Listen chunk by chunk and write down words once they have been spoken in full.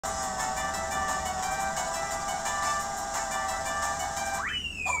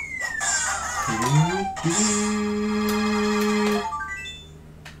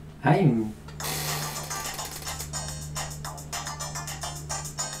I'm...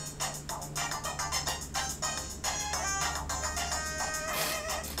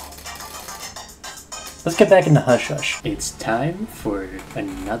 Let's get back into Hush Hush. It's time for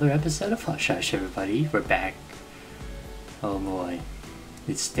another episode of Hush Hush, everybody. We're back. Oh boy.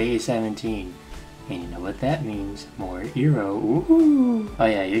 It's day 17. And you know what that means. More hero. Ooh. Oh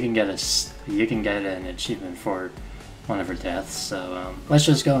yeah, you can get an achievement for one of her deaths, so let's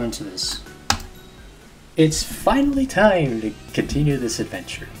just go into this. It's finally time to continue this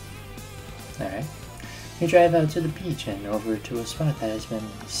adventure. Alright. You drive out to the beach and over to a spot that has been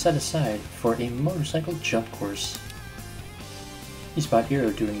set aside for a motorcycle jump course. You spot Hero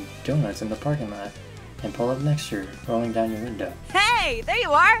doing donuts in the parking lot and pull up next to her, rolling down your window. Hey, there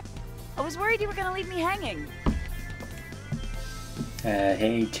you are! I was worried you were gonna leave me hanging.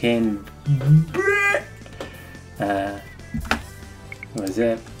 Hey, Tin. What's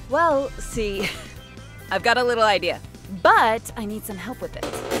up? Well, see, I've got a little idea, but I need some help with it.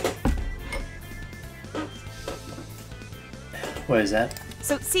 What is that?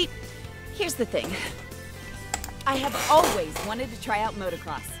 So, see, here's the thing. I have always wanted to try out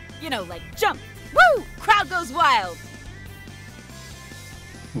motocross. You know, like jump, woo, crowd goes wild.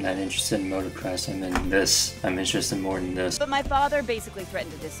 I'm not interested in motocross, I'm in this. I'm interested more in this. But my father basically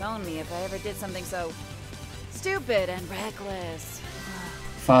threatened to disown me if I ever did something so stupid and reckless.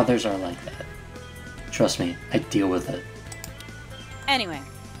 Fathers are like that. Trust me, I deal with it. Anyway,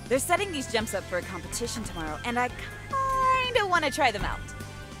 they're setting these jumps up for a competition tomorrow, and I kinda want to try them out.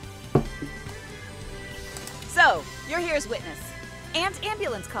 So, you're here as witness, and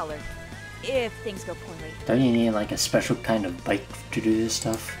ambulance caller, if things go poorly. Don't you need like a special kind of bike to do this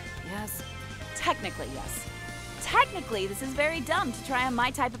stuff? Yes. Technically, yes. Technically, this is very dumb to try on my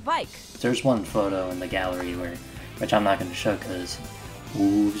type of bike. There's one photo in the gallery which I'm not going to show because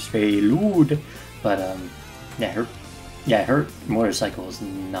it's very lewd. But her motorcycle is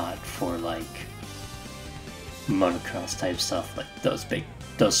not for like motocross type stuff, like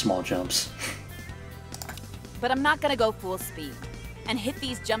those small jumps. But I'm not gonna go full speed and hit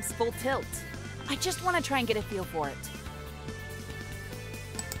these jumps full tilt. I just want to try and get a feel for it.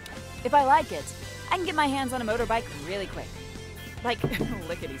 If I like it, I can get my hands on a motorbike really quick. Like,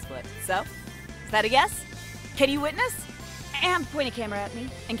 lickety-split. So, is that a yes? Can you witness? And point a camera at me,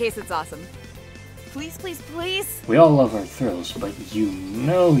 in case it's awesome. Please, please, please? We all love our thrills, but you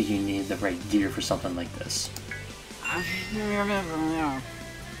know you need the right gear for something like this.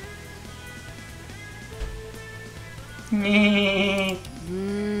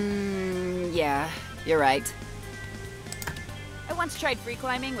 Yeah, you're right. I once tried free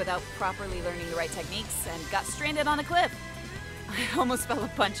climbing without properly learning the right techniques and got stranded on a cliff. I almost fell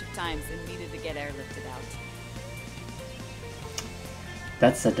a bunch of times and needed to get airlifted out.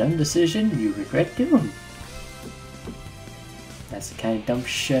 That's a dumb decision you regret doing. That's the kind of dumb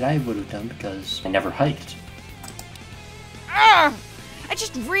shit I would have done because I never hiked. Arrgh! I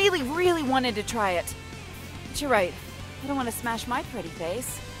just really, really wanted to try it. But you're right. I don't want to smash my pretty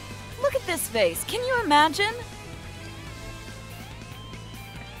face. Look at this face. Can you imagine?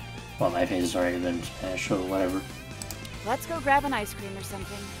 Well, my face has already been smashed or whatever. Let's go grab an ice cream or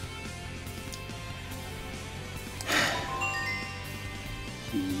something.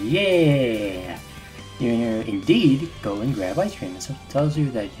 Yeah! You're indeed go and grab ice cream. It tells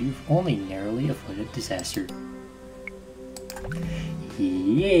you that you've only narrowly avoided disaster.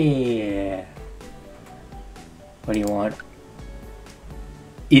 Yeah! What do you want?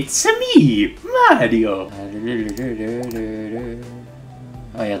 It's me, Mario!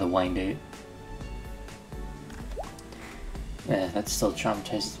 Oh yeah, the wine date. Yeah, that still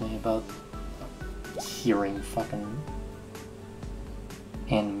traumatizes me about hearing fucking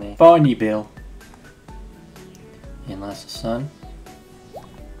anime. Bonnie Bill. And lots of sun.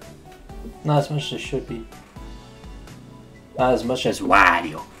 Not as much as it should be. Not as much as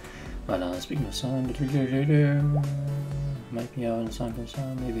Wario. But speaking of sun, might be out in the sun for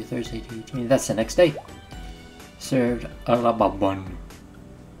sun, maybe Thursday to 18. That's the next day. Served a la bun.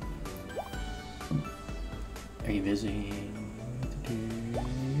 Are you busy?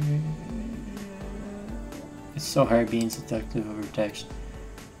 It's so hard being seductive over text.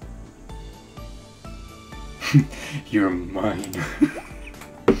 You're mine.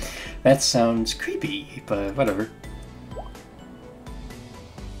 That sounds creepy, but whatever.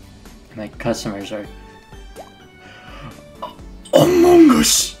 My customers are Among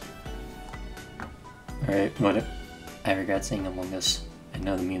Us! Alright, what? I regret saying Among Us. I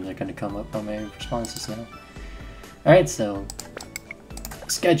know the memes are gonna come up on my responses now. Alright, so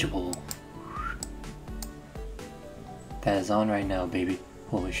schedule. That is on right now, baby.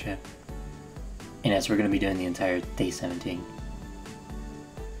 Holy shit. And as we're gonna be doing the entire day 17.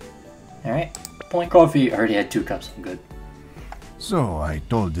 Alright. Point coffee. I already had 2 cups. I'm good. So I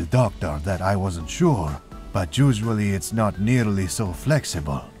told the doctor that I wasn't sure, but usually it's not nearly so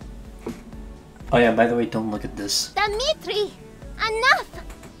flexible. Oh yeah, by the way, don't look at this. Dimitri! Enough!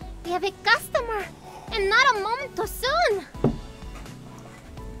 We have a customer, and not a moment too soon!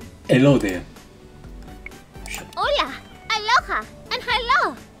 Hello there. Hola! Aloha! And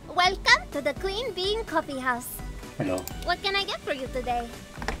hello! Welcome to the Clean Bean Coffee House. Hello. What can I get for you today?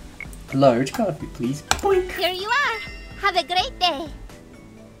 Large coffee, please. Boink. Here you are! Have a great day!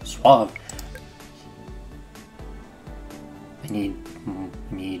 Suave. I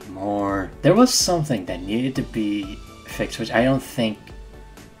need more. There was something that needed to be fixed, which I don't think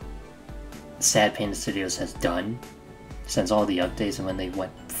Sad Panda Studios has done since all the updates and when they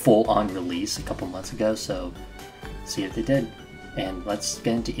went full on release a couple months ago, so see if they did. And let's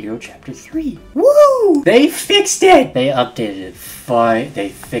get into Eero Chapter 3. Woo! They fixed it! They updated it. They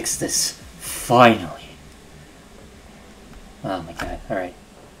fixed this. Finally. Oh my god. Alright.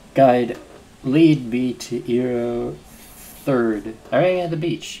 Guide. Lead me to Eero 3rd. Alright, at the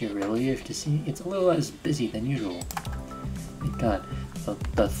beach. You're relieved to see it's a little less busy than usual. Thank god.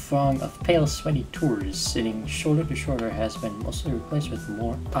 The throng of pale, sweaty tourists sitting shoulder to shoulder has been mostly replaced with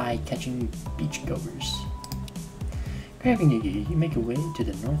more eye-catching beachgoers. Grabbing Yugi, you make your way to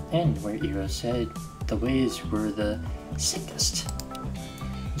the north end where Eero said the waves were the sickest.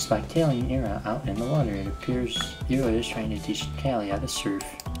 You spot Cali and Eero out in the water. It appears Eero is trying to teach Cali how to surf.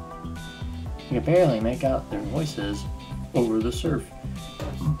 You can barely make out their voices over the surf.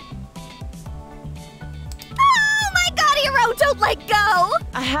 Don't let go!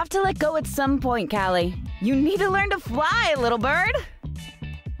 I have to let go at some point, Cali. You need to learn to fly, little bird. No!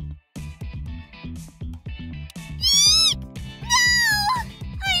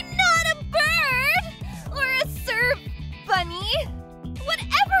 I'm not a bird! Or a surf bunny!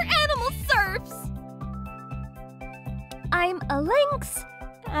 Whatever animal surfs! I'm a lynx.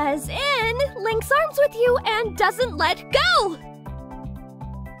 As in, links arms with you and doesn't let go!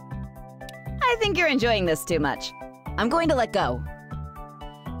 I think you're enjoying this too much. I'm going to let go.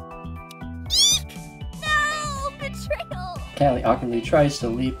 Eek! No! Betrayal! Cali awkwardly tries to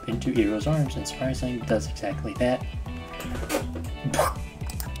leap into Eero's arms and surprisingly does exactly that.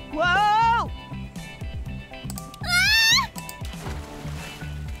 Whoa! Ah!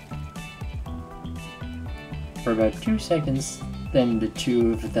 For about 2 seconds, then the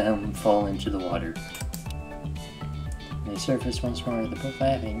 2 of them fall into the water. They surface once more, they're both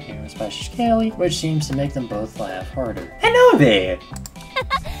laughing. Eero splashes Cali, which seems to make them both laugh harder. Hello there!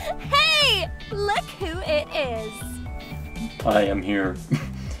 Hey! Look who it is! I am here.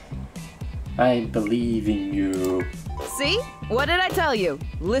 I believe in you. See? What did I tell you?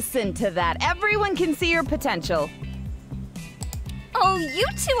 Listen to that. Everyone can see your potential. Oh, you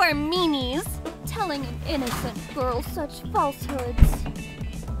two are meanies! Telling an innocent girl such falsehoods.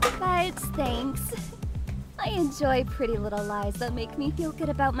 But thanks. I enjoy pretty little lies that make me feel good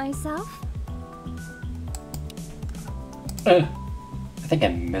about myself. I think I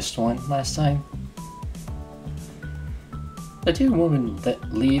missed one last time. The 2 women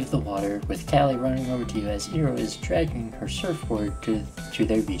that leave the water with Cali running over to you as Eero is dragging her surfboard to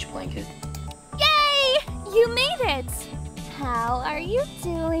their beach blanket. Yay! You made it! How are you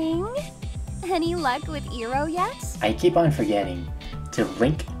doing? Any luck with Eero yet? I keep on forgetting to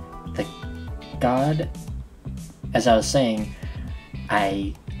link the god. As I was saying,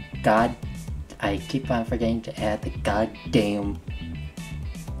 I keep on forgetting to add the goddamn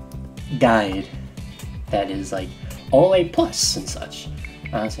guide that is like all A+ and such.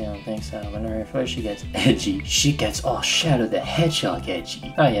 Honestly, I don't think so. Whenever first she gets edgy, she gets all Shadow the Hedgehog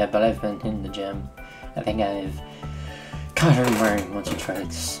edgy. Oh yeah, but I've been in the gym. I think I've caught her wearing once or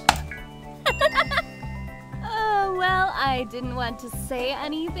twice. Oh, well, I didn't want to say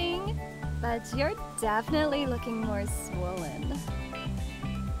anything, but you're definitely looking more swollen.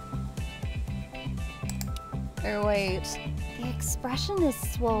 Or wait, the expression is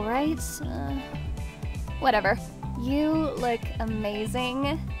swole, right? Whatever. You look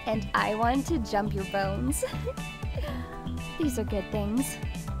amazing, and I want to jump your bones. These are good things.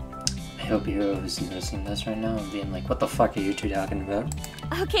 I hope Eero is noticing this right now and being like, what the fuck are you two talking about?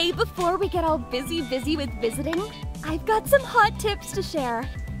 Okay, before we get all busy with visiting, I've got some hot tips to share.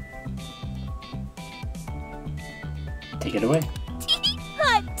 Take it away.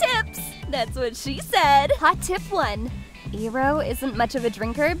 Hot tips! That's what she said. Hot tip 1. Eero isn't much of a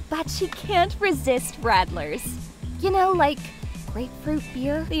drinker, but she can't resist rattlers. You know, like grapefruit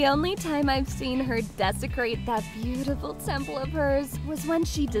beer. The only time I've seen her desecrate that beautiful temple of hers was when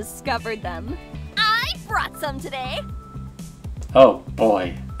she discovered them. I brought some today! Oh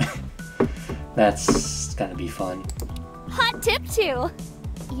boy. That's gonna be fun. Hot tip 2!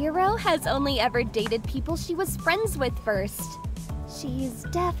 Hiro has only ever dated people she was friends with first. She's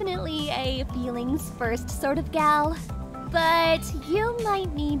definitely a feelings first sort of gal, but you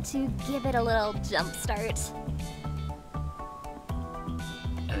might need to give it a little jump start.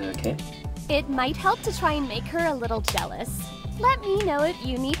 Okay. It might help to try and make her a little jealous. Let me know if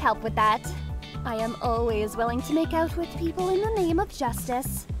you need help with that. I am always willing to make out with people in the name of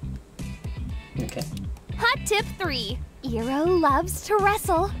justice. Okay. Hot tip 3. Hiro loves to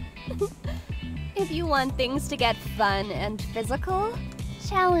wrestle. If you want things to get fun and physical,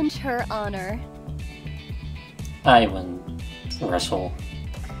 challenge her honor. I will wrestle.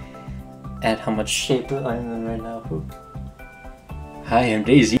 At how much shape I am in right now. Ooh. Hi, I'm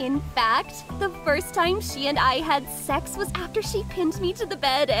Daisy. In fact, the first time she and I had sex was after she pinned me to the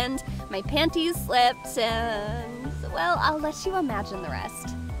bed and my panties slipped and... well, I'll let you imagine the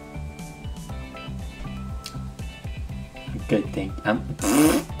rest. Good thing. God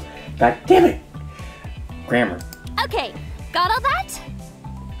damn it! Grammar. Okay, got all that?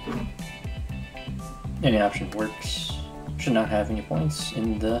 Any option works. Should not have any points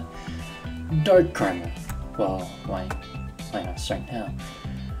in the dark grammar. Well, why not start now?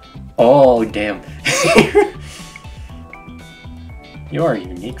 Oh, damn. You're a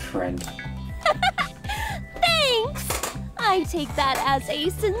unique friend. Thanks! I take that as a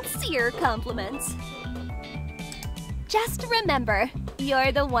sincere compliment. Just remember,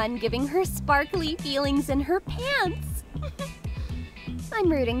 you're the one giving her sparkly feelings in her pants. I'm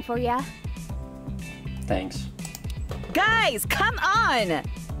rooting for ya. Thanks. Guys, come on!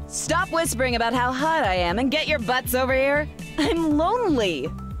 Stop whispering about how hot I am and get your butts over here. I'm lonely.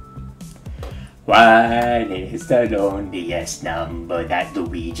 What is the loneliest number that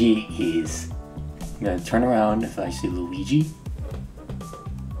Luigi is? I'm gonna turn around if I see Luigi.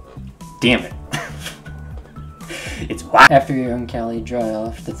 Damn it. It's wild. After you and Cali dry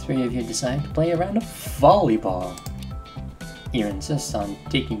off, the three of you decide to play a round of volleyball. You insists on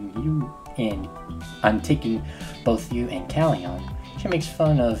taking both you and Cali on. She makes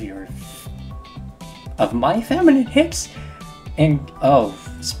fun of my feminine hips and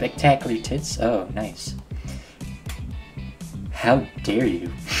spectacular tits. Oh, nice. How dare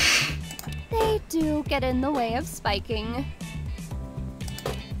you? They do get in the way of spiking.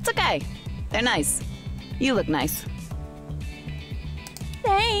 It's okay. They're nice. You look nice.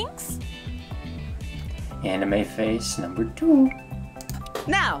 Thanks! Anime face number 2.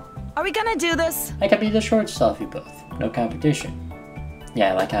 Now, are we gonna do this? I could be the short stuff, you both. No competition.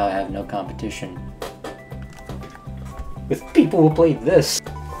 Yeah, I like how I have no competition with people who play this.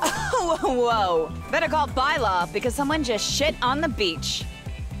 Oh, whoa. Better call bylaw because someone just shit on the beach.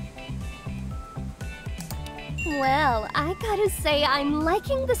 Well, I gotta say I'm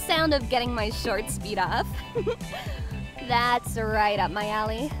liking the sound of getting my shorts beat off. That's right up my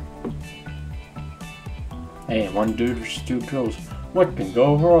alley. Hey, one dude versus 2 girls. What can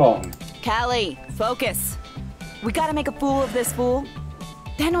go wrong? Cali, focus. We gotta make a fool of this fool.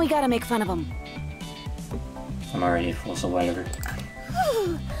 Then we gotta make fun of him. I'm already full, so whatever.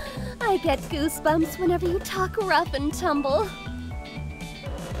 I get goosebumps whenever you talk rough and tumble.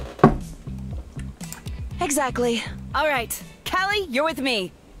 Exactly. All right, Cali, you're with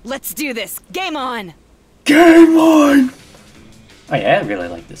me. Let's do this. Game on. Game on! Oh yeah, I really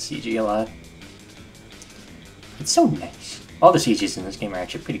like this CG a lot. It's so nice. All the CGs in this game are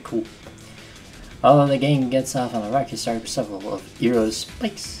actually pretty cool. Although the game gets off on a rocky start with several of Hiro's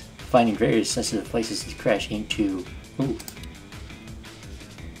spikes, finding various sensitive places to crash into. Ooh.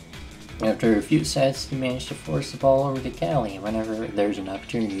 After a few sets, you manage to force the ball over to Cali whenever there's an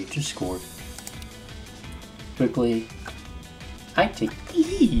opportunity to score. Quickly, I take the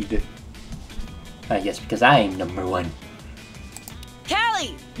lead. Yes, because I'm number 1.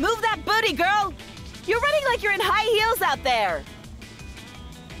 Cali, move that booty, girl. You're running like you're in high heels out there.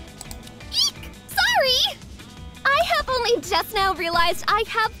 Eek! Sorry! I have only just now realized I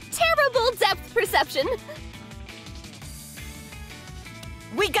have terrible depth perception.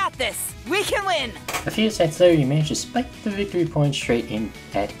 We got this. We can win. A few sets later, you manage to spike the victory point straight in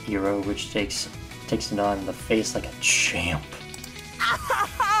at Hiro, which takes it on the face like a champ.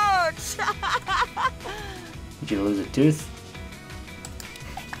 Ouch! Did you lose a tooth?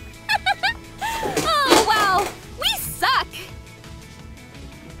 Oh, wow! We suck!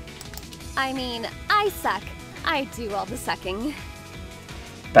 I mean, I suck. I do all the sucking.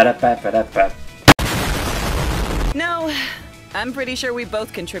 Ba-da-ba-ba-da-ba. No, I'm pretty sure we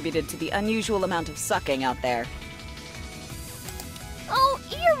both contributed to the unusual amount of sucking out there. Oh,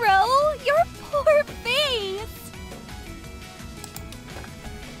 Eero, your poor face!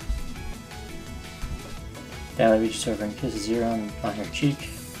 Cali reaches over and kisses Zero on her cheek.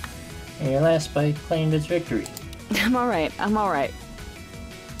 And your last bite claimed its victory. I'm alright, I'm alright.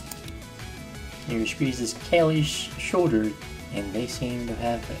 Eero squeezes Cali's shoulder, and they seem to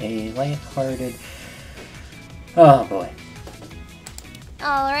have a light-hearted... Oh boy.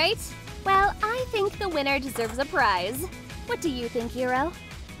 Alright. Well, I think the winner deserves a prize. What do you think, Eero?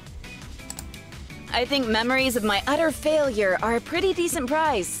 I think memories of my utter failure are a pretty decent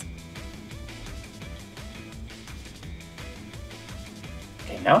prize.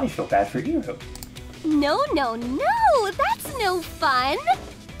 Okay, now I feel bad for Eero. No, no, no! That's no fun!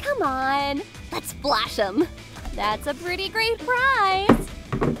 Come on, let's flash him. That's a pretty great prize.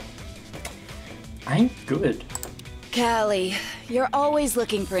 I'm good. Cali, you're always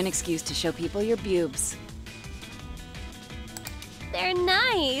looking for an excuse to show people your boobs. They're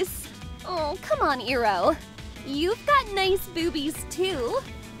nice. Oh, come on, Eero. You've got nice boobies, too.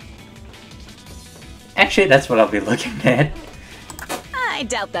 Actually, that's what I'll be looking at. I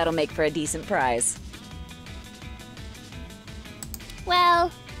doubt that'll make for a decent prize. Well,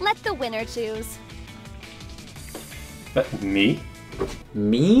 let the winner choose. But me?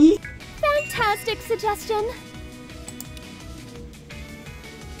 Me? Fantastic suggestion.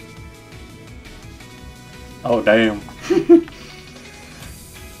 Oh, damn.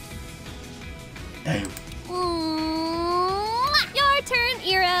 Damn. Your turn,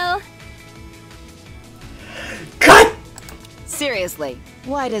 Eero. Cut! Seriously,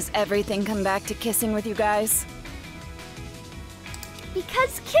 why does everything come back to kissing with you guys?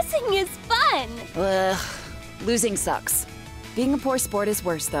 Because kissing is fun. Ugh, losing sucks. Being a poor sport is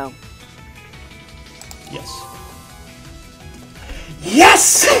worse, though. Yes.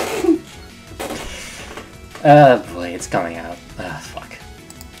 Yes! Boy, it's coming out. Fuck.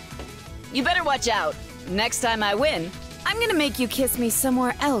 You better watch out. Next time I win, I'm gonna make you kiss me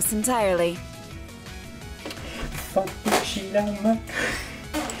somewhere else entirely. Fuck the shit out of my...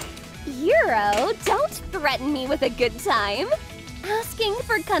 Eero, don't threaten me with a good time. Asking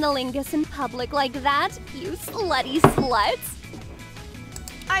for cunnilingus in public like that, you slutty sluts.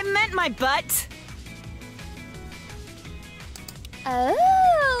 I meant my butt!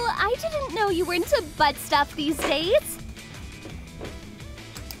 Oh, I didn't know you were into butt stuff these days.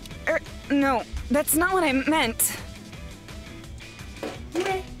 No, that's not what I meant.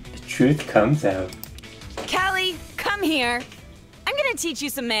 The truth comes out. Cali, come here. I'm gonna teach you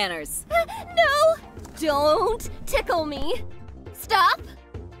some manners. No, don't tickle me. Stop.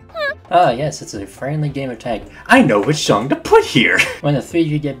 Ah, yes, it's a friendly game of tag. I know which song to put here! When the three of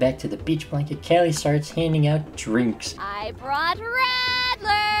you get back to the beach blanket, Cali starts handing out drinks. I brought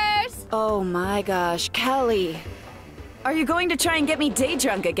rattlers. Oh my gosh, Cali. Are you going to try and get me day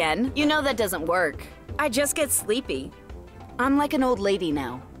drunk again? You know that doesn't work. I just get sleepy. I'm like an old lady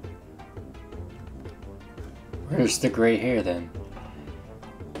now. Where's the gray hair then?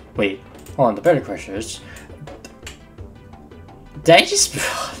 Wait, hold on, the better question is... Did I just...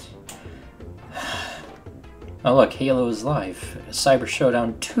 Oh look, Halo is live. Cyber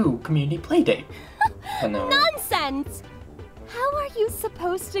Showdown 2 Community Playdate. Oh, no. Nonsense! How are you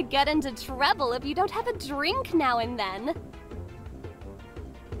supposed to get into trouble if you don't have a drink now and then?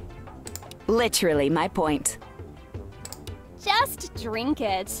 Literally my point. Just drink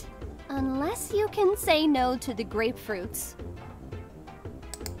it. Unless you can say no to the grapefruits.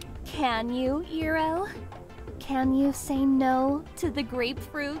 Can you, Eero? Can you say no to the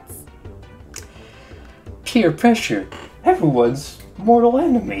grapefruits? Peer pressure. Everyone's mortal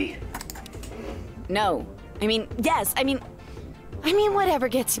enemy. No. I mean, yes, I mean, whatever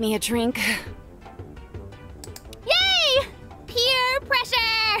gets me a drink. Yay! Peer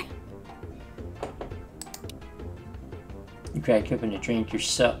pressure! You cracked open a drink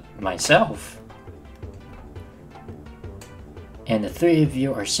yourself. Myself? And the three of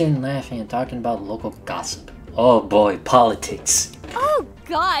you are soon laughing and talking about local gossip. Oh boy, politics. Oh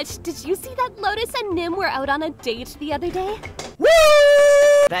gosh, did you see that Lotus and Nim were out on a date the other day? Woo!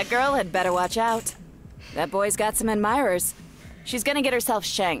 That girl had better watch out. That boy's got some admirers. She's gonna get herself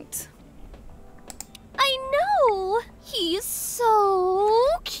shanked. I know! He's so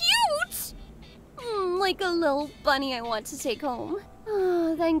cute! Like a little bunny I want to take home.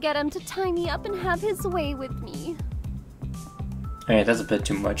 Then get him to tie me up and have his way with me. Alright, that's a bit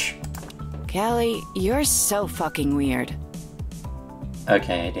too much. Cali, you're so fucking weird.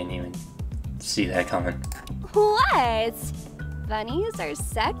 Okay, I didn't even see that coming. What? Bunnies are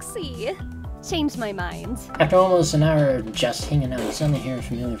sexy. changed my mind. After almost an hour of just hanging out, you suddenly hear a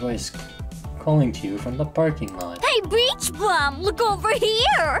familiar voice calling to you from the parking lot. Hey, beach bum, look over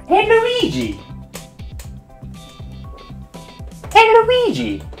here! Hey, Luigi! Hey,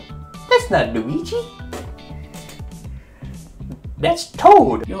 Luigi! That's not Luigi! That's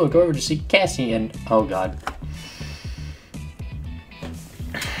Toad! You look over to see Cassie and... oh god.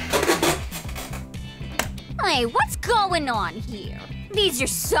 Hey, what's going on here? These your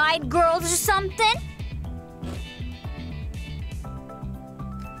side girls or something?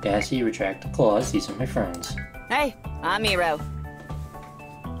 Cassie, retract the claws. These are my friends. Hey, I'm Miro.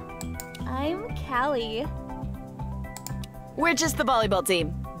 I'm Cali. We're just the volleyball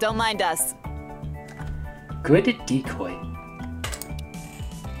team. Don't mind us. Good at decoy.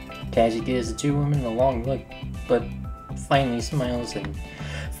 Cassie gives the two women a long look, but finally smiles and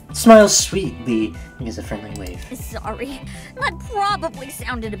smiles sweetly and gives a friendly wave. Sorry, that probably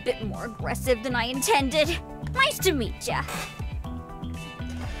sounded a bit more aggressive than I intended. Nice to meet ya.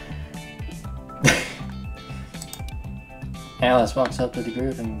 Alice walks up to the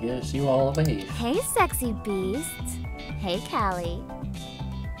group and gives you all a wave. Hey, sexy beast. Hey, Cali.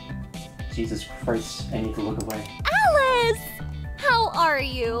 Jesus Christ, I need to look away. Alice! How are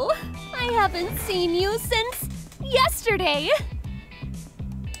you? I haven't seen you since yesterday.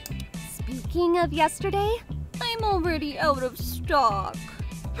 Speaking of yesterday, I'm already out of stock.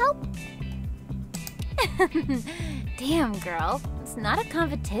 Help. Damn, girl. It's not a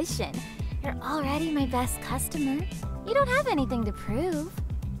competition. You're already my best customer. You don't have anything to prove.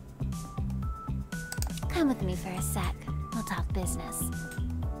 Come with me for a sec. We'll talk business.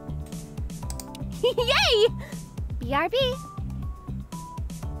 Yay! BRB.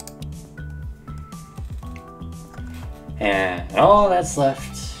 And all that's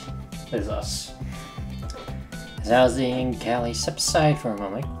left is us. As Owsley and Callie step aside for a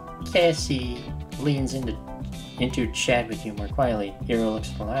moment, Cassie leans into chat with you more quietly. Hero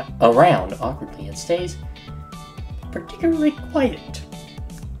looks around awkwardly and stays particularly quiet.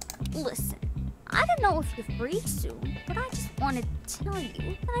 Listen, I don't know if you're free soon, but I just wanted to tell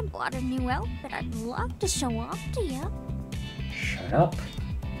you that I bought a new outfit I'd love to show off to you. Shut up.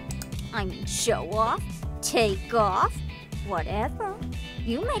 I mean, show off, take off, whatever.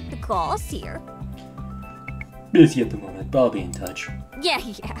 You make the calls here. Busy at the moment, but I'll be in touch. Yeah.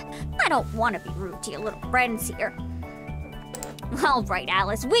 I don't want to be rude to your little friends here. All right,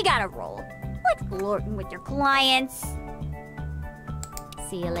 Alice, we gotta roll. Quit flirting with your clients.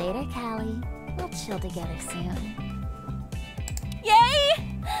 See you later, Callie. We'll chill together soon.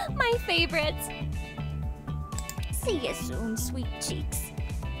 Yay! My favorite. See you soon, sweet cheeks.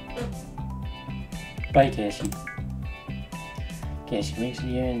 Bye, Cassie. Cassie winks at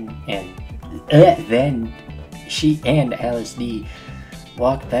you and then she and Alice D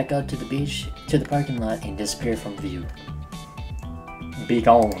walk back out to the beach, to the parking lot, and disappear from view. Be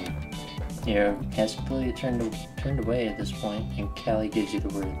gone. Hero has completely turned away at this point, and Callie gives you the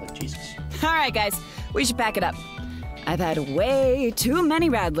word like Jesus. Alright, guys, we should pack it up. I've had way too many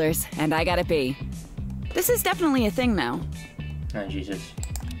rattlers, and I gotta pee. This is definitely a thing now. Oh, Jesus.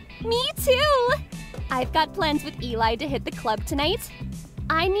 Me too! I've got plans with Eli to hit the club tonight.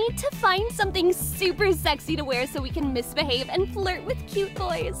 I need to find something super sexy to wear so we can misbehave and flirt with cute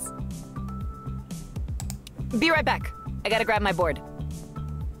boys. Be right back. I gotta grab my board.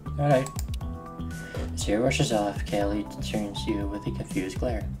 Alright. As Hero rushes off, Callie turns to you with a confused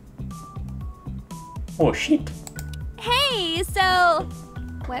glare. Oh shit! Hey, so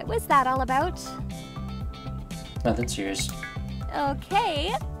what was that all about? Nothing serious.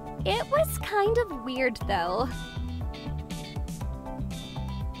 Okay. It was kind of weird though.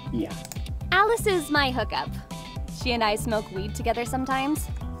 Yeah. Alice is my hookup. She and I smoke weed together sometimes.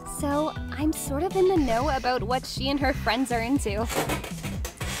 So I'm sort of in the know about what she and her friends are into.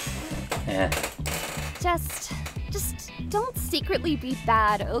 Eh. Just don't secretly be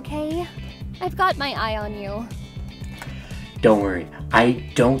bad, okay? I've got my eye on you. Don't worry. I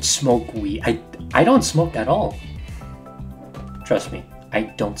don't smoke weed. I don't smoke at all. Trust me. I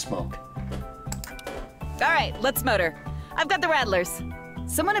don't smoke. Alright, let's motor. I've got the rattlers.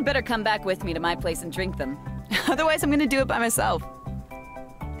 Someone had better come back with me to my place and drink them. Otherwise, I'm gonna do it by myself.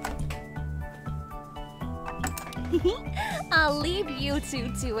 I'll leave you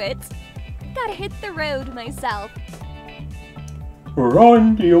two to it. Gotta hit the road myself. We're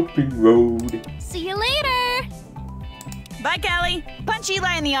on the open road. See you later! Bye, Callie. Punch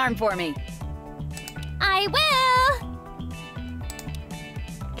Eli in the arm for me. I will!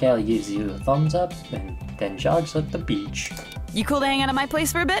 Callie gives you a thumbs up and then jogs up the beach. You cool to hang out at my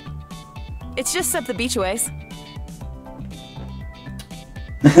place for a bit? It's just up the beach ways.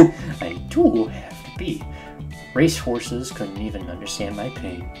 a tool have to be? Race horses couldn't even understand my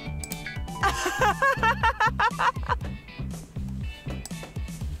pain.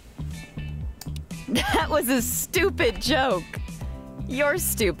 That was a stupid joke. You're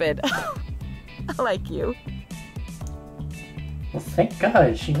stupid. I like you. Well, thank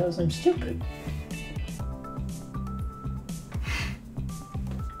God she knows I'm stupid.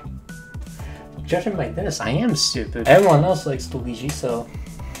 Judging by this, I am stupid. Everyone else likes Luigi, so...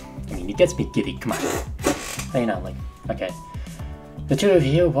 I mean, he gets me giddy, come on. You know, like, okay. The two of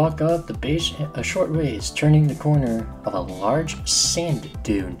you walk up the beach a short ways, turning the corner of a large sand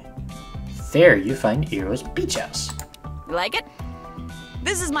dune. There you find Iroh's beach house. You like it?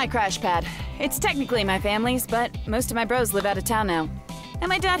 This is my crash pad. It's technically my family's, but most of my bros live out of town now. And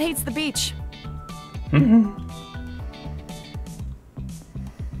my dad hates the beach.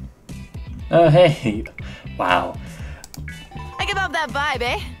 Oh, hey. Wow. I give off that vibe,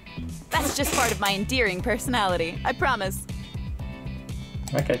 eh? That's just part of my endearing personality, I promise.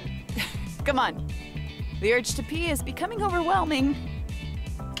 Okay. Come on. The urge to pee is becoming overwhelming.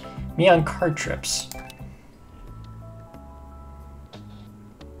 Me on Kart trips.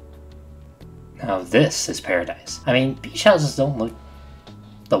 Now this is paradise. I mean, beach houses don't look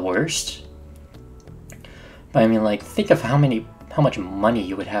the worst. But I mean, like, think of how much money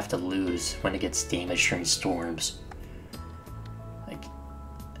you would have to lose when it gets damaged during storms. Like,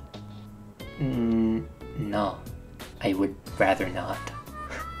 no. I would rather not.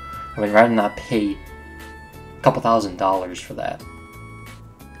 I would rather not pay a couple $1,000s for that.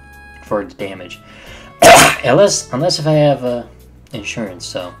 For the damage. unless if I have insurance,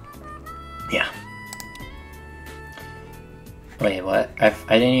 so yeah. Wait, what? I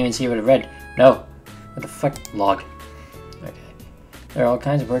didn't even see what it read. No. What the fuck? Log. Okay. There are all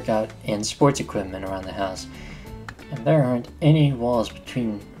kinds of workout and sports equipment around the house. And there aren't any walls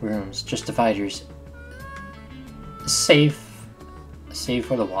between rooms, just dividers. Save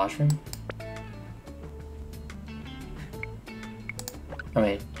for the washroom? Oh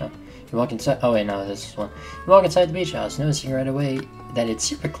wait, no. You walk inside. Oh wait, no, this is one. You walk inside the beach house, noticing right away that it's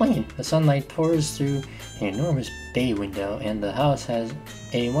super clean. The sunlight pours through an enormous bay window, and the house has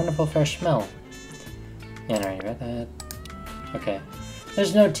a wonderful fresh smell. Yeah, I already read that. Okay.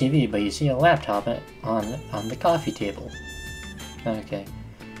 There's no TV, but you see a laptop on the coffee table. Okay.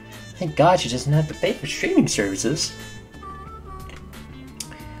 Thank God she doesn't have to pay for streaming services.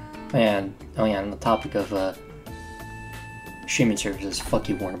 And oh yeah, on the topic of streaming services, fuck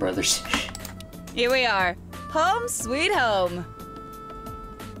you, Warner Brothers. Here we are. Home sweet home.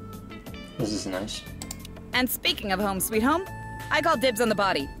 This is nice. And speaking of home sweet home, I call dibs on the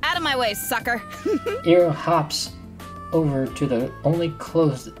body. Out of my way, sucker. Iroh hops over to the only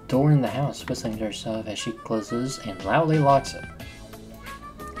closed door in the house, whistling to herself as she closes and loudly locks it.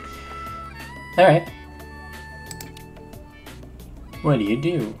 Alright. What do you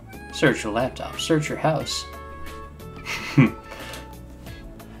do? Search your laptop, search your house.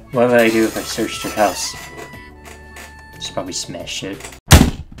 What would I do if I searched your house? Just probably smash shit.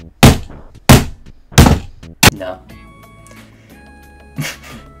 No.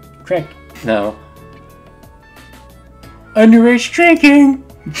 Correct. No. Underage drinking!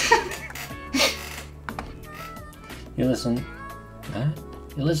 You listen... What?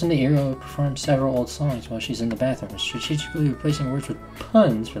 You listen to Iroh perform several old songs while she's in the bathroom, strategically replacing words with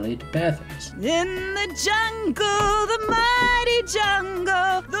puns related to bathrooms. In the jungle, the mighty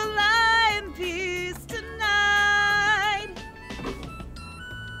jungle, the lion peace tonight.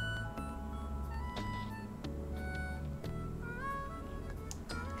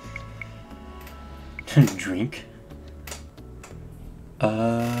 Drink?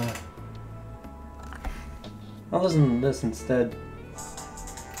 I'll listen to this instead.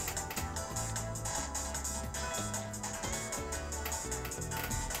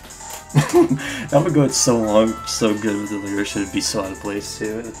 That would go so long, so good with the lyrics. It'd be so out of place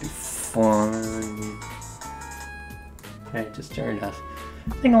too. It'd be fun. Okay, just turn it off.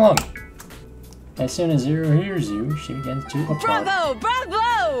 Sing along. As soon as Iroh hears you, she begins to applaud. Bravo!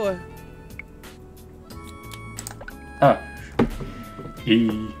 Bravo! Oh.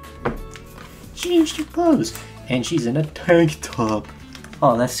 Changed her clothes, and she's in a tank top.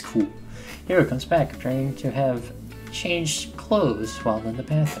 Oh, that's cool. Iroh comes back, trying to have changed clothes while in the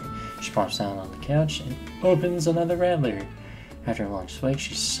bathroom. She plops down on the couch and opens another rattler. After a long swig,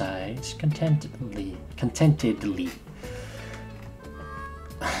 she sighs contentedly. I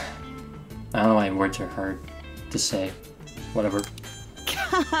don't know why words are hard to say. Whatever.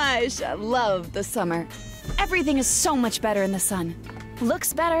 Gosh, I love the summer. Everything is so much better in the sun.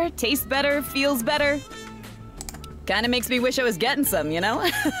 Looks better, tastes better, feels better. Kinda makes me wish I was getting some, you know?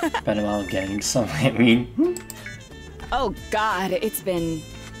 But I'm all getting some, I mean. Oh god, it's been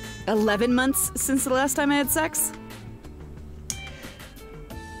 11 months since the last time I had sex?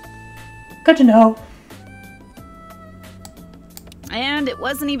 Good to know. And it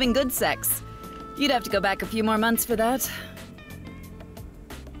wasn't even good sex. You'd have to go back a few more months for that.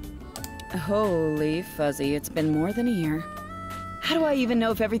 Holy fuzzy, it's been more than a year. How do I even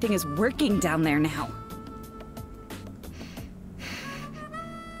know if everything is working down there now?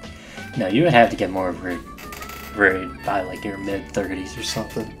 No, you would have to get more worried by like your mid-30s or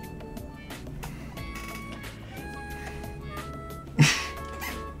something.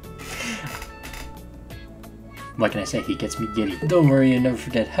 What can I say? He gets me giddy. Don't worry, you'll never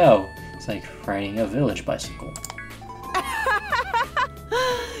forget how. It's like riding a village bicycle.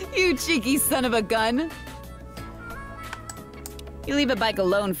 You cheeky son of a gun! You leave a bike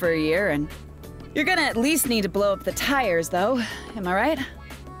alone for a year, and you're gonna at least need to blow up the tires, though. Am I right?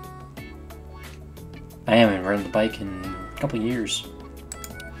 I haven't ridden the bike in a couple years.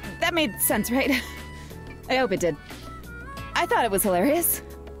 That made sense, right? I hope it did. I thought it was hilarious.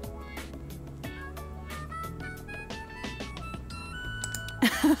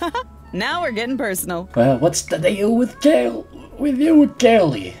 Now we're getting personal. Well, what's the deal with you and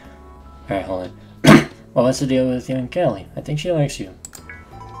Cali? Alright, hold on. Well, what's the deal with you and Cali? I think she likes you.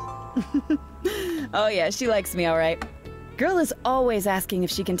 Oh yeah, she likes me alright. Girl is always asking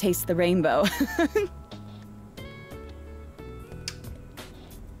if she can taste the rainbow.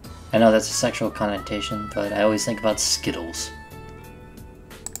 I know that's a sexual connotation, but I always think about Skittles.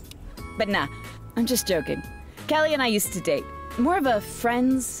 But nah, I'm just joking. Callie and I used to date. More of a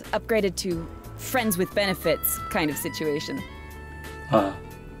friends upgraded to friends with benefits kind of situation.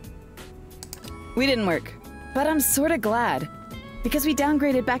 We didn't work, but I'm sorta glad, because we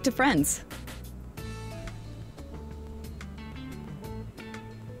downgraded back to friends.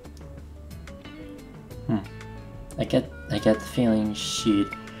 I get the feeling she'd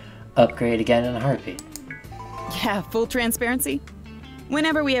upgrade again in a heartbeat. Yeah, full transparency.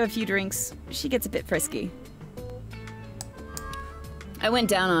 Whenever we have a few drinks, she gets a bit frisky. I went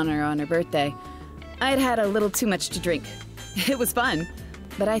down on her birthday. I'd had a little too much to drink. It was fun,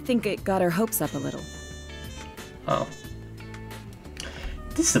 but I think it got her hopes up a little. Oh.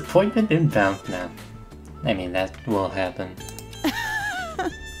 Disappointment inbound now. I mean, that will happen.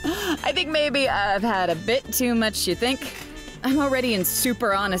 I think maybe I've had a bit too much, you think? I'm already in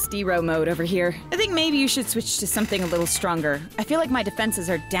super honest hero mode over here. I think maybe you should switch to something a little stronger. I feel like my defenses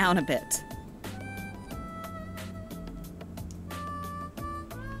are down a bit.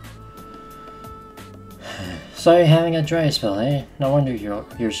 So you're having a dry spell, eh? No wonder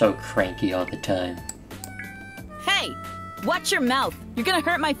you're so cranky all the time. Hey! Watch your mouth! You're gonna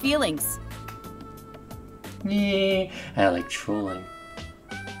hurt my feelings! Yeah, I like trolling.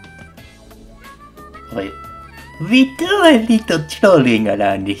 Wait, we do a little trolling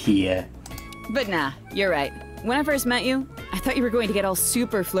around here. But nah, you're right. When I first met you, I thought you were going to get all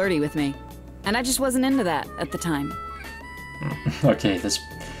super flirty with me. And I just wasn't into that at the time. Okay, this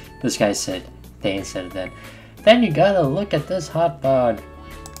guy said, they instead of then. Then you gotta look at this hot bod.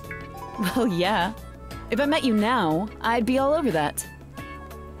 Well, yeah. If I met you now, I'd be all over that.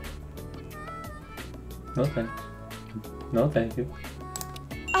 No thanks. No thank you.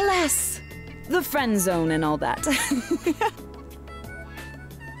 Alas! The friend zone and all that.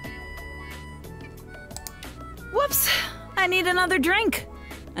 Whoops! I need another drink.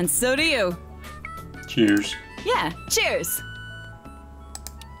 And so do you. Cheers. Yeah, cheers!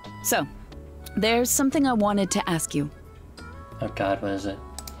 So, there's something I wanted to ask you. Oh god, what is it?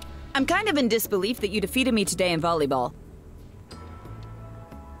 I'm kind of in disbelief that you defeated me today in volleyball.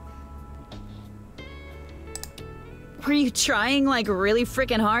 Were you trying, like, really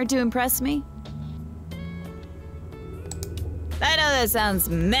freaking hard to impress me? I know that sounds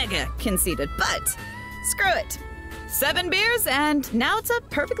mega conceited, but screw it. 7 beers, and now it's a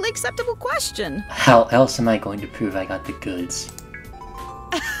perfectly acceptable question. How else am I going to prove I got the goods?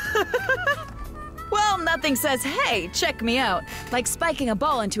 Well, nothing says, hey, check me out, like spiking a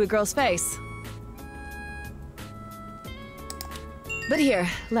ball into a girl's face. But here,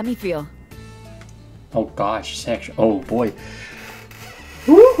 let me feel. Oh gosh, sexual. Oh boy.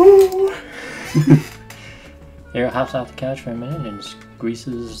 Woohoo! Hero hops off the couch for a minute and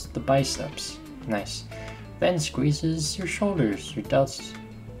squeezes the biceps. Nice. Then squeezes your shoulders, your delts,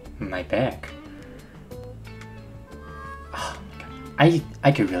 my back. Oh my god.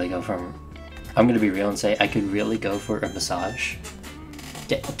 I could really go for. I'm gonna be real and say I could really go for a massage.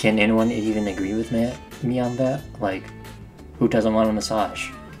 Can anyone even agree with me on that? Like, who doesn't want a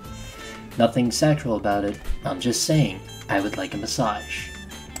massage? Nothing sexual about it. I'm just saying, I would like a massage.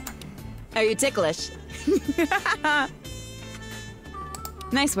 Are you ticklish?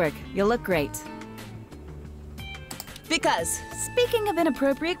 Nice work. You'll look great. Because, speaking of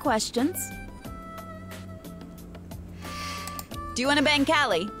inappropriate questions, do you want to bang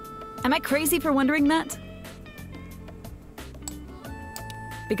Cali? Am I crazy for wondering that?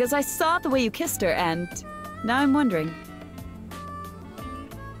 Because I saw the way you kissed her and now I'm wondering.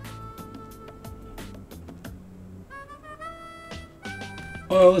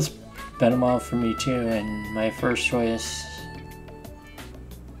 Well, it's been a while for me too, and my first choice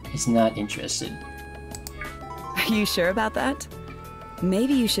is not interested. Are you sure about that?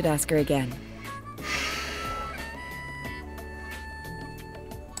 Maybe you should ask her again.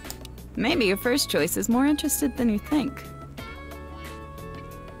 Maybe your first choice is more interested than you think.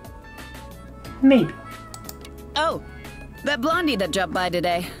 Maybe. Oh, that blondie that jumped by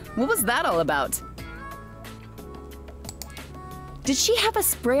today. What was that all about? Did she have a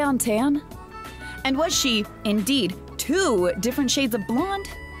spray-on tan? And was she, indeed, 2 different shades of blonde?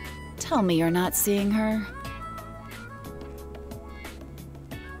 Tell me you're not seeing her.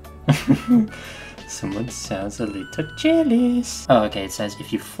 Someone sounds a little jealous. Oh, okay, it says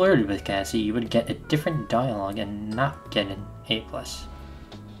if you flirted with Cassie, you would get a different dialogue and not get an A+.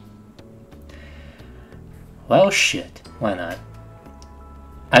 Well, shit. Why not?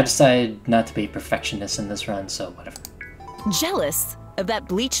 I decided not to be a perfectionist in this run, so whatever. Jealous of that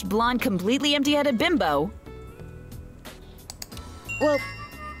bleached blonde, completely empty-headed bimbo? Well,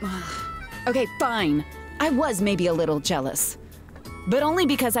 okay, fine. I was maybe a little jealous. But only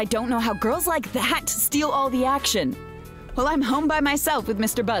because I don't know how girls like that steal all the action. Well, I'm home by myself with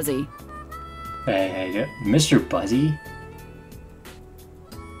Mr. Buzzy. Hey, Mr. Buzzy?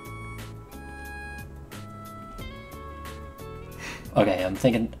 Okay, I'm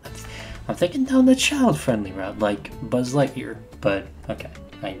thinking down the child-friendly route, like Buzz Lightyear. But okay,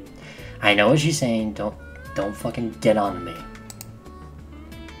 I know what she's saying. Don't fucking get on to me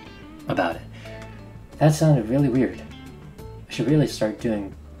about it. That sounded really weird. I should really start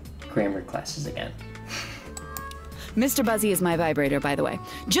doing grammar classes again. Mr. Buzzy is my vibrator, by the way.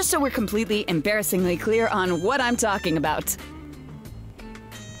 Just so we're completely embarrassingly clear on what I'm talking about.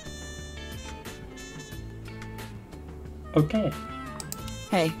 Okay.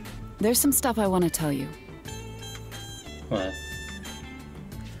 Hey, there's some stuff I want to tell you. What?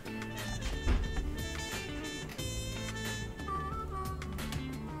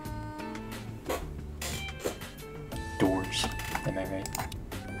 Doors. Am I right?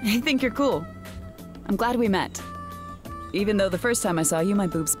 I think you're cool. I'm glad we met. Even though the first time I saw you, my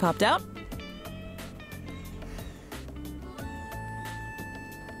boobs popped out.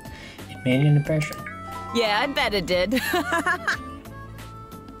 It made an impression. Yeah, I bet it did.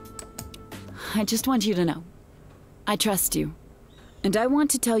 I just want you to know. I trust you. And I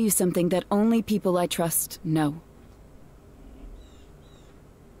want to tell you something that only people I trust know.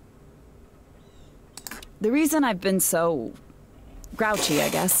 The reason I've been so grouchy, I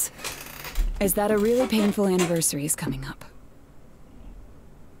guess, is that a really painful anniversary is coming up.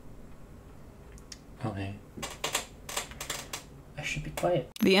 Okay. I should be quiet.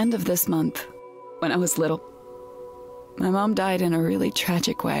 The end of this month, when I was little, my mom died in a really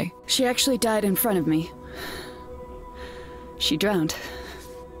tragic way. She actually died in front of me. She drowned.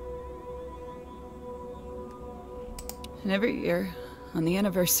 And every year, on the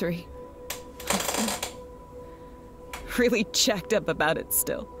anniversary, I feel really jacked up about it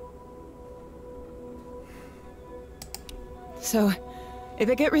still. So, if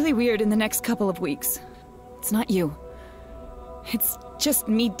I get really weird in the next couple of weeks, it's not you. It's just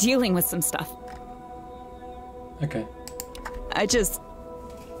me dealing with some stuff. Okay. I just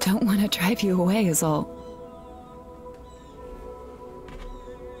don't want to drive you away is all.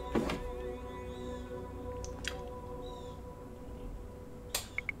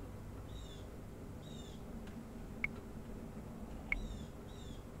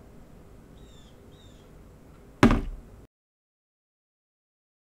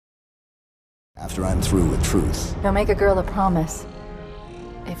 After I'm through with truth. Don't make a girl a promise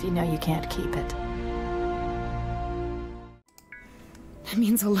if you know you can't keep it. That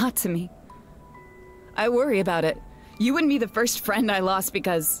means a lot to me. I worry about it. You wouldn't be the first friend I lost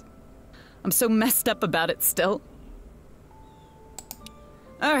because I'm so messed up about it still.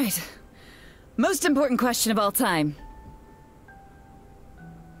 All right. Most important question of all time.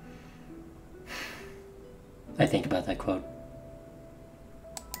 I think about that quote.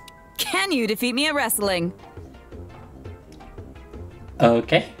 Can you defeat me at wrestling?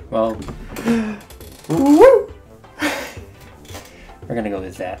 Okay, well... Woo! we're gonna go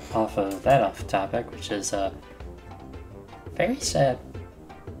with that off topic, which is very sad.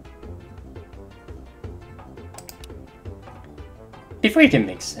 Before you can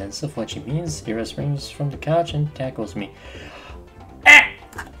make sense of what she means, Hero springs from the couch and tackles me. Ah!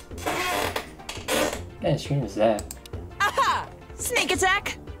 What stream is that? Aha! Sneak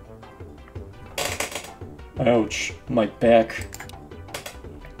attack! Ouch, my back.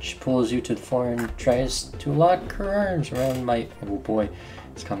 She pulls you to the floor and tries to lock her arms around my... Oh boy,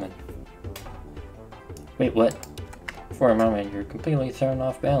 it's coming. Wait, what? For a moment, you're completely thrown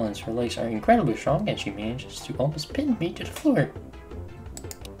off balance. Her legs are incredibly strong and she manages to almost pin me to the floor.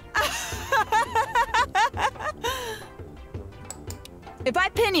 If I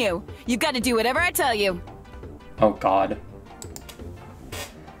pin you, you've got to do whatever I tell you. Oh god.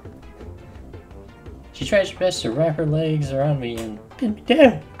 She tries her best to wrap her legs around me and pin me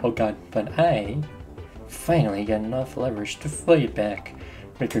down. Oh god, but I finally get enough leverage to fight back.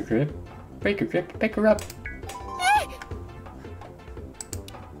 Break her grip, pick her up.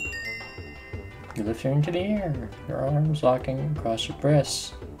 You lift her into the air, your arms locking across her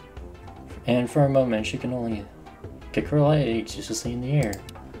breasts. And for a moment, she can only kick her legs uselessly in the air.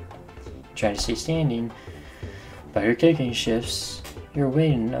 You try to stay standing, but her kicking shifts your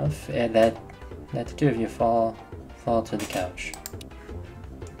weight enough that the two of you fall to the couch.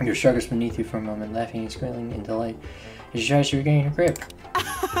 Your struggles beneath you for a moment, laughing and squealing in delight as she tries to regain her grip.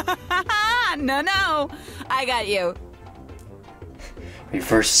 No, I got you.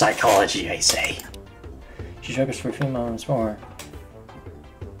 Reverse psychology, I say. She struggles for a few moments more.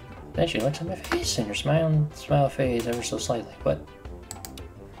 Then she looks at my face and her smile fades ever so slightly. What?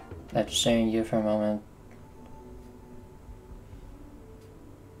 After staring at you for a moment,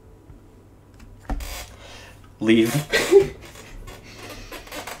 leave.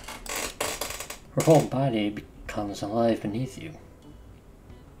 Her whole body becomes alive beneath you.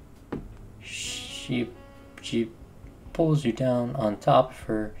 She pulls you down on top of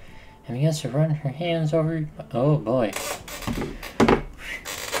her and begins to run her hands over. Oh boy.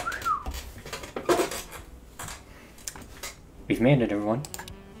 We've made it, everyone.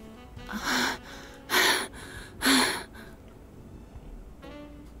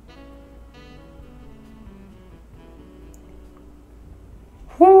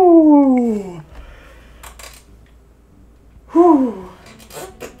 Whoo! Whoo!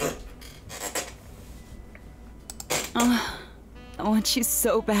 I want you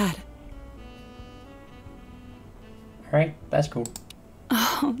so bad. Alright, that's cool.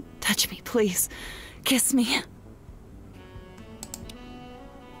 Oh, touch me, please. Kiss me.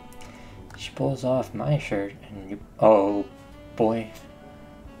 She pulls off my shirt and you... Oh, boy.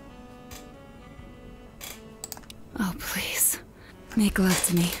 Oh, please. Make love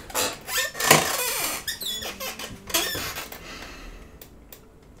to me.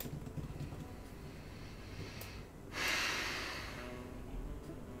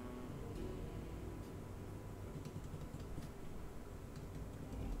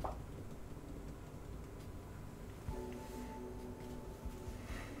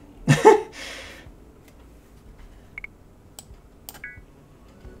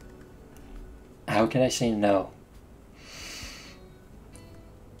 How can I say no?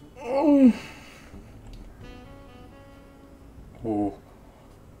 Oh.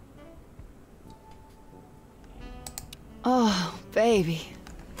 Oh, baby.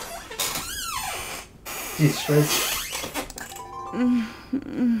 Jesus Christ.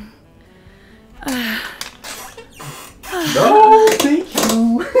 No, thank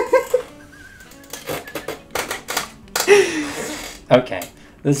you. Okay,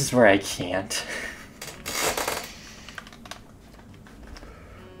 this is where I can't.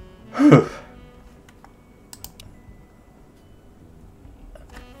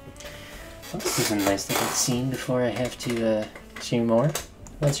 Well, this is a nice little scene before I have to see more.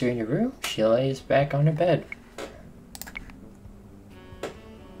 Once you're in your room, she lays back on her bed.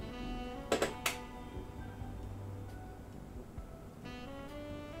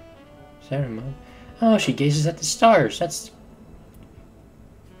 Is that her mom? Oh, she gazes at the stars. That's...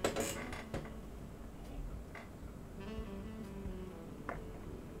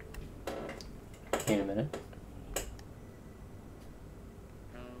 Wait a minute.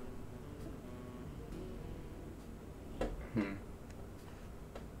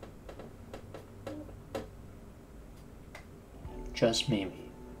 Just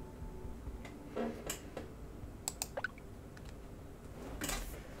maybe.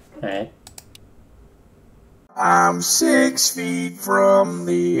 Alright. I'm 6 feet from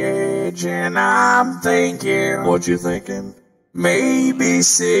the edge and I'm thinking. What you thinking? Maybe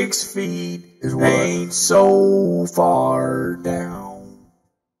 6 feet ain't so far down.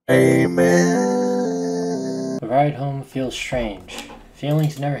 Amen. The ride home feels strange.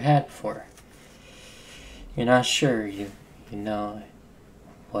 Feelings you never had before. You're not sure you know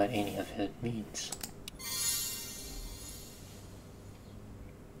what any of it means.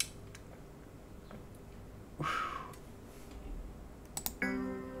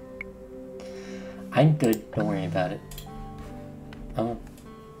 I'm good, don't worry about it. Oh.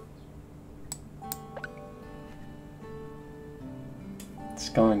 It's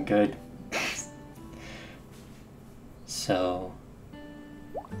going good. So...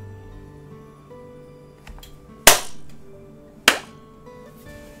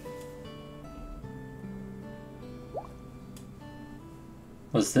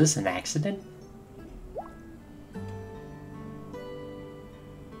 Was this an accident?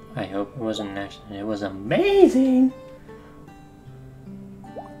 I hope it wasn't an accident. It was amazing!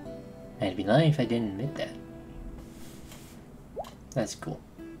 I'd be lying if I didn't admit that. That's cool.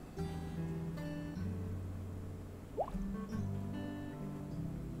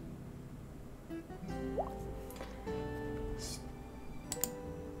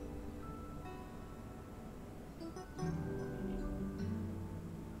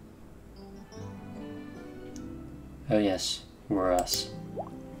 Oh yes, we're us.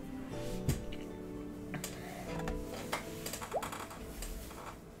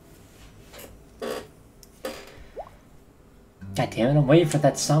 God damn it, I'm waiting for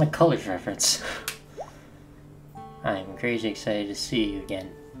that Sonic Colors reference. I'm crazy excited to see you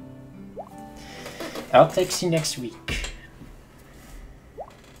again. I'll text you next week.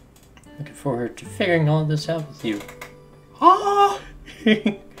 Looking forward to figuring all this out with you. Ah!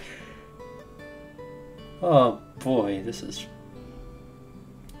 Oh boy, this is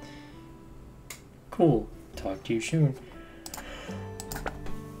cool. Talk to you soon.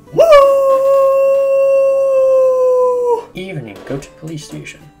 Woo! Evening, go to police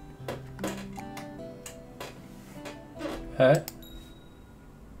station. Huh?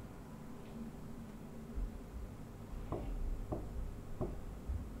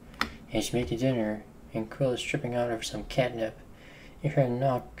 He's making dinner, and Quill is tripping out over some catnip. You hear a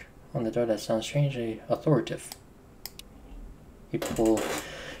knock on the door that sounds strangely authoritative. You pull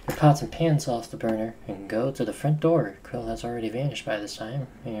your pots and pans off the burner and go to the front door. Quill has already vanished by this time,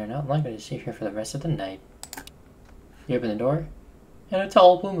 and you're not likely to see her for the rest of the night. You open the door, and a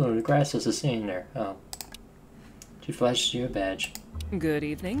tall woman with glasses is sitting there. Oh. She flashes you a badge. Good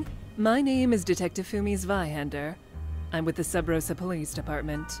evening. My name is Detective Fumi Zweihander. I'm with the Sub Rosa Police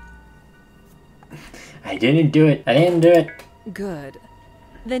Department. I didn't do it. I didn't do it. Good.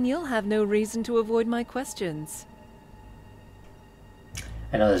 Then you'll have no reason to avoid my questions.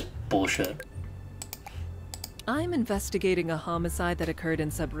 I know this bullshit. I'm investigating a homicide that occurred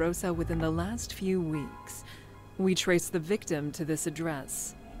in Sub Rosa within the last few weeks. We traced the victim to this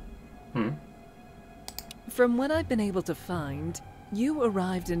address. From what I've been able to find, you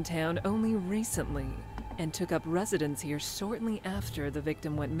arrived in town only recently and took up residence here shortly after the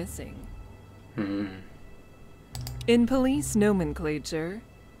victim went missing. In police nomenclature,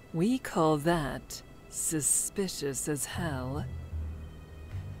 we call that suspicious as hell.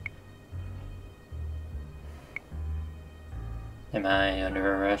 Am I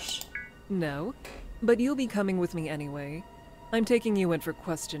under arrest? No, but you'll be coming with me anyway. I'm taking you in for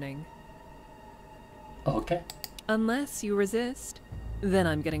questioning. Okay. Unless you resist, then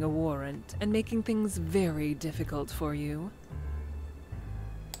I'm getting a warrant and making things very difficult for you.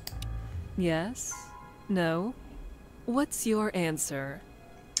 Yes? No? What's your answer?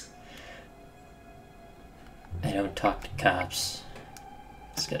 I don't talk to cops.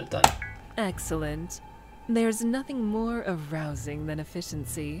 Let's get it done. Excellent. There's nothing more arousing than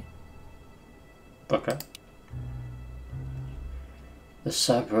efficiency. Okay. The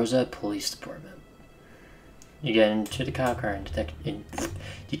Sub Rosa Police Department. You get into the cop car and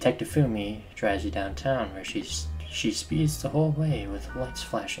Detective Fumi drives you downtown, where she speeds the whole way with lights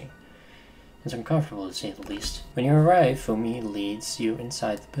flashing. It's uncomfortable to say the least. When you arrive, Fumi leads you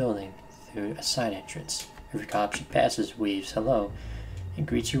inside the building through a side entrance. Every cop she passes waves hello and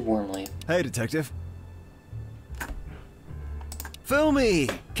greets you warmly. Hey, Detective.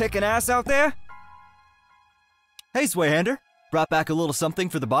 Fumi! Kicking ass out there? Hey, Zweihander. Brought back a little something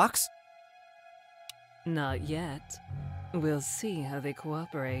for the box? Not yet. We'll see how they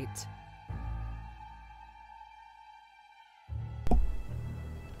cooperate.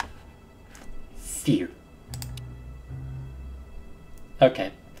 Fear.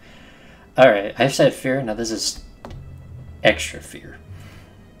 Okay. Alright, I've said fear, now this is extra fear.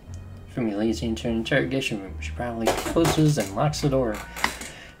 Fumi leads you into an interrogation room. She proudly closes and locks the door.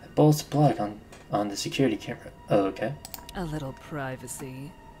 It bolts the plug on the security camera. Oh, okay. A little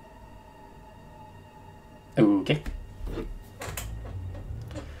privacy. Okay.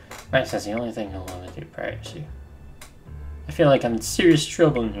 Right, that's the only thing I want to do, privacy. I feel like I'm in serious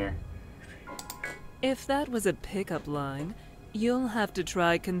trouble in here. If that was a pickup line, you'll have to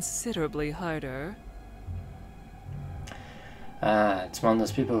try considerably harder. It's one of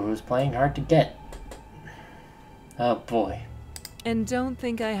those people who's playing hard to get. Oh boy. And don't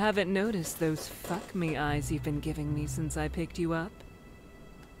think I haven't noticed those fuck me eyes you've been giving me since I picked you up.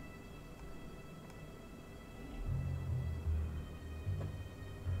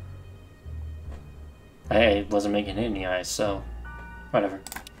 I wasn't making any eyes, so whatever.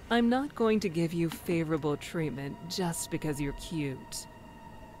 I'm not going to give you favorable treatment just because you're cute.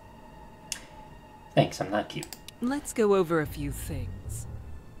 Thanks, I'm not cute. Let's go over a few things.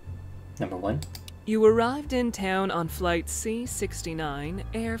 Number 1. You arrived in town on flight C-69,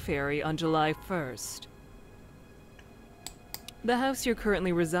 air ferry, on July 1st. The house you're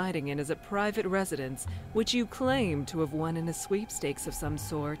currently residing in is a private residence, which you claim to have won in a sweepstakes of some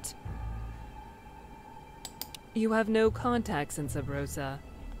sort. You have no contacts in Sub Rosa,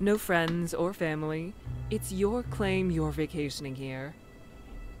 no friends or family. It's your claim you're vacationing here.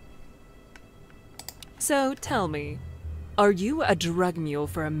 So tell me, are you a drug mule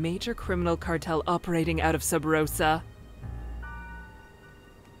for a major criminal cartel operating out of Sub Rosa?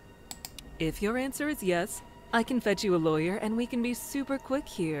 If your answer is yes, I can fetch you a lawyer and we can be super quick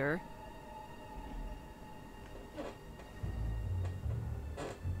here.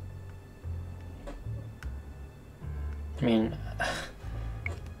 I mean,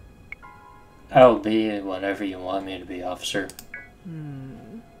 I'll be whatever you want me to be, officer.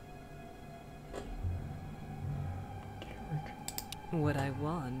 What I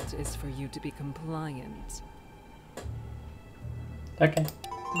want is for you to be compliant. Okay.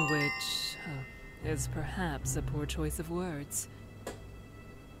 Which is perhaps a poor choice of words.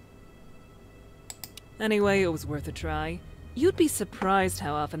 Anyway, it was worth a try. You'd be surprised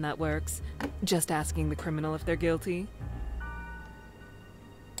how often that works. Just asking the criminal if they're guilty.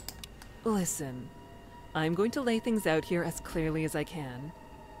 Listen, I'm going to lay things out here as clearly as I can.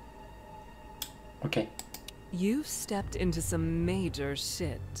 Okay. You stepped into some major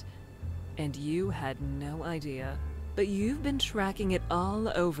shit, and you had no idea, but you've been tracking it all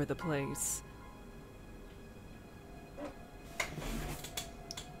over the place.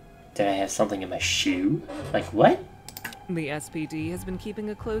 Did I have something in my shoe? Like what? The SPD has been keeping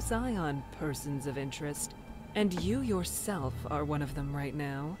a close eye on persons of interest, and you yourself are one of them right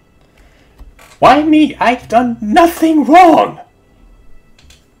now. Why me? I've done nothing wrong!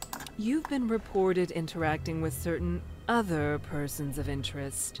 You've been reported interacting with certain other persons of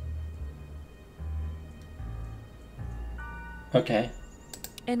interest. Okay.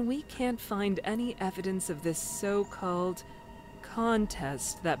 And we can't find any evidence of this so-called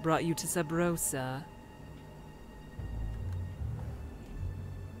contest that brought you to Sub Rosa.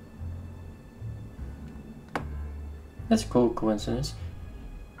 That's a cool coincidence.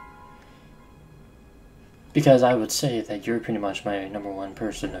 Because I would say that you're pretty much my #1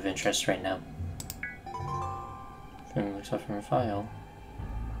 person of interest right now. Film looks up from her file.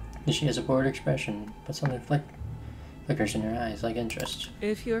 She has a bored expression, but something flickers in her eyes like interest.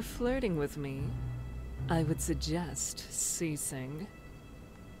 If you're flirting with me, I would suggest ceasing.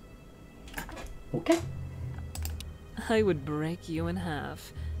 Okay. I would break you in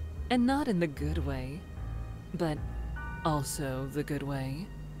half, and not in the good way, but also the good way.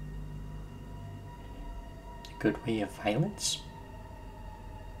 Good way of violence?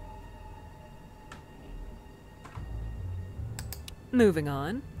 Moving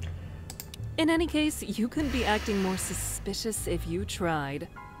on. In any case, you couldn't be acting more suspicious if you tried.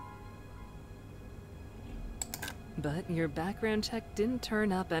 But your background check didn't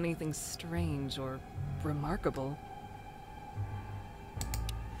turn up anything strange or remarkable.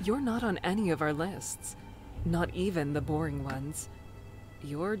 You're not on any of our lists, not even the boring ones.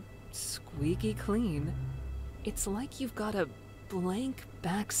 You're squeaky clean. It's like you've got a blank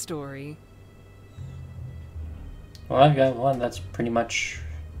backstory. Well, I've got one that's pretty much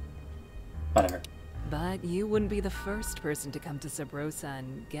whatever. But you wouldn't be the first person to come to Sub Rosa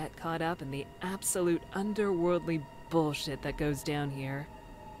and get caught up in the absolute underworldly bullshit that goes down here.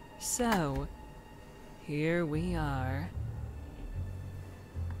 So, here we are.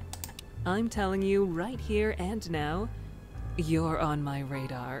 I'm telling you right here and now, you're on my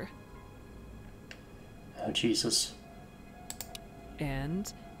radar. Oh, Jesus.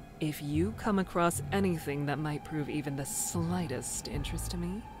 And if you come across anything that might prove even the slightest interest to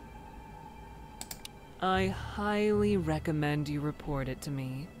me, I highly recommend you report it to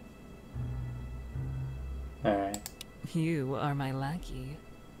me. Alright. You are my lackey,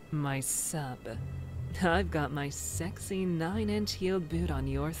 my sub, I've got my sexy 9-inch heeled boot on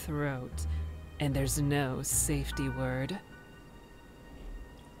your throat, and there's no safety word.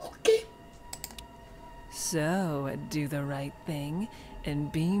 Okay. So, do the right thing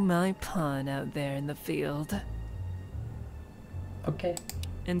and be my pawn out there in the field. Okay.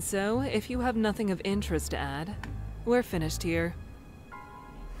 And so, if you have nothing of interest to add, we're finished here.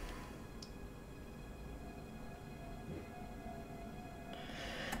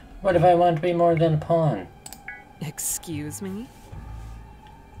 What if I want to be more than a pawn? Excuse me?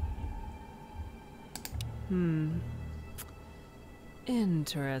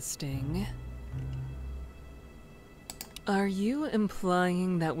 Interesting. Are you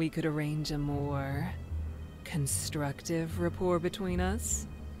implying that we could arrange a more constructive rapport between us?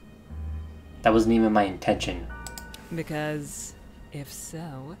 That wasn't even my intention. Because, if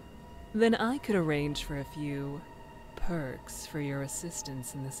so, then I could arrange for a few perks for your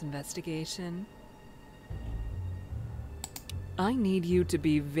assistance in this investigation. I need you to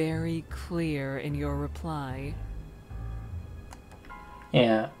be very clear in your reply.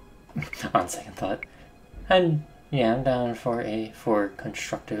 Yeah, on second thought. I'm down for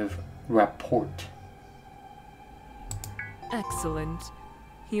constructive rapport. Excellent.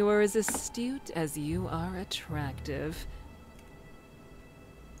 You are as astute as you are attractive.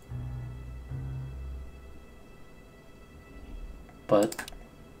 But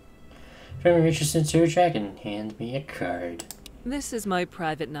if I'm interested to Jack and hand me a card. This is my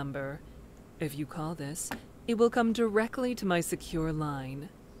private number. If you call this, it will come directly to my secure line.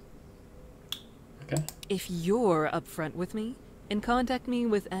 Okay. If you're upfront with me and contact me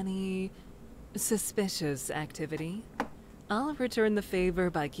with any suspicious activity, I'll return the favor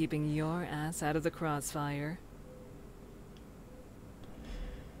by keeping your ass out of the crossfire.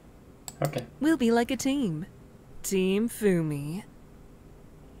 Okay. We'll be like a team. Team Fumi.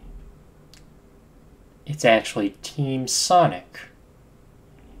 It's actually Team Sonic.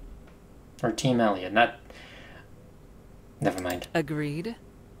 Or Team Elliott, not... Never mind. Agreed.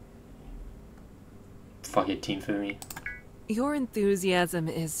 Fuck it, Team Fumi. Your enthusiasm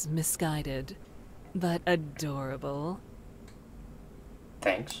is misguided, but adorable.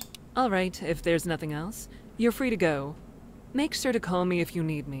 Thanks. Alright, if there's nothing else, you're free to go. Make sure to call me if you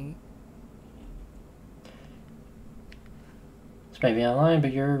need me. This may be online,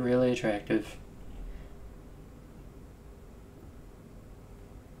 but you're really attractive.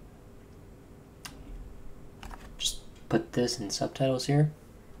 Just put this in subtitles here.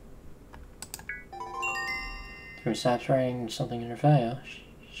 Fumi stops writing something in her file.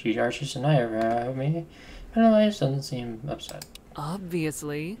 She arches an eyebrow at me, but Elias doesn't seem upset.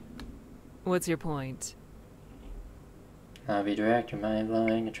 Obviously. What's your point? I'll be direct,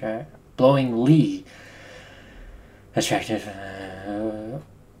 mind-blowing, blowingly attractive.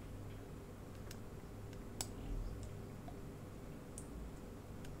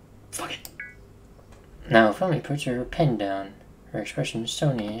 Fuck it. Now, Fumi puts her pen down. Her expression is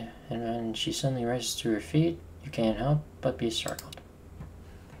stony, and when she suddenly rises to her feet, you can't help but be startled.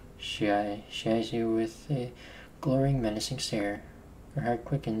 She eyes you with a glowing, menacing stare. Her heart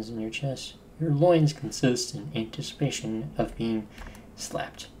quickens in your chest. Your loins consist in anticipation of being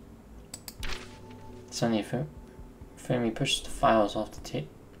slapped. Suddenly, Fumi pushes the files off the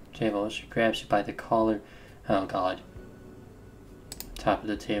table. She grabs you by the collar. Oh god. Top of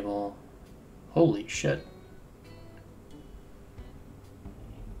the table. Holy shit.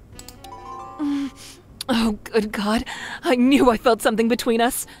 Oh, good God. I knew I felt something between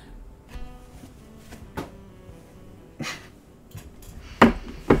us.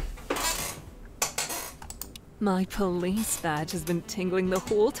 My police badge has been tingling the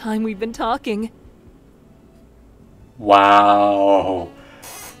whole time we've been talking. Wow.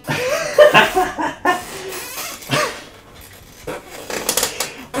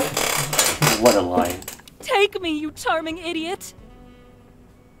 What a line. Take me, you charming idiot!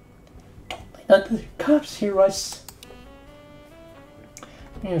 Let the cops hear us.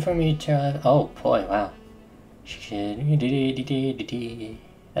 For me to... Oh boy, wow.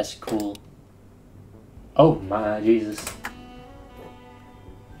 That's cool. Oh my Jesus.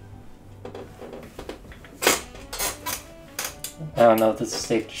 I don't know if this is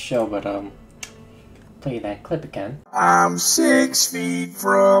safe to show, but play that clip again. I'm 6 feet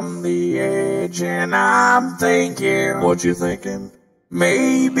from the edge and I'm thinking, what you thinking?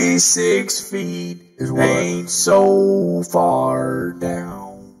 Maybe 6 feet ain't so far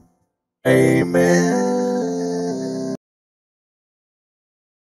down. Amen.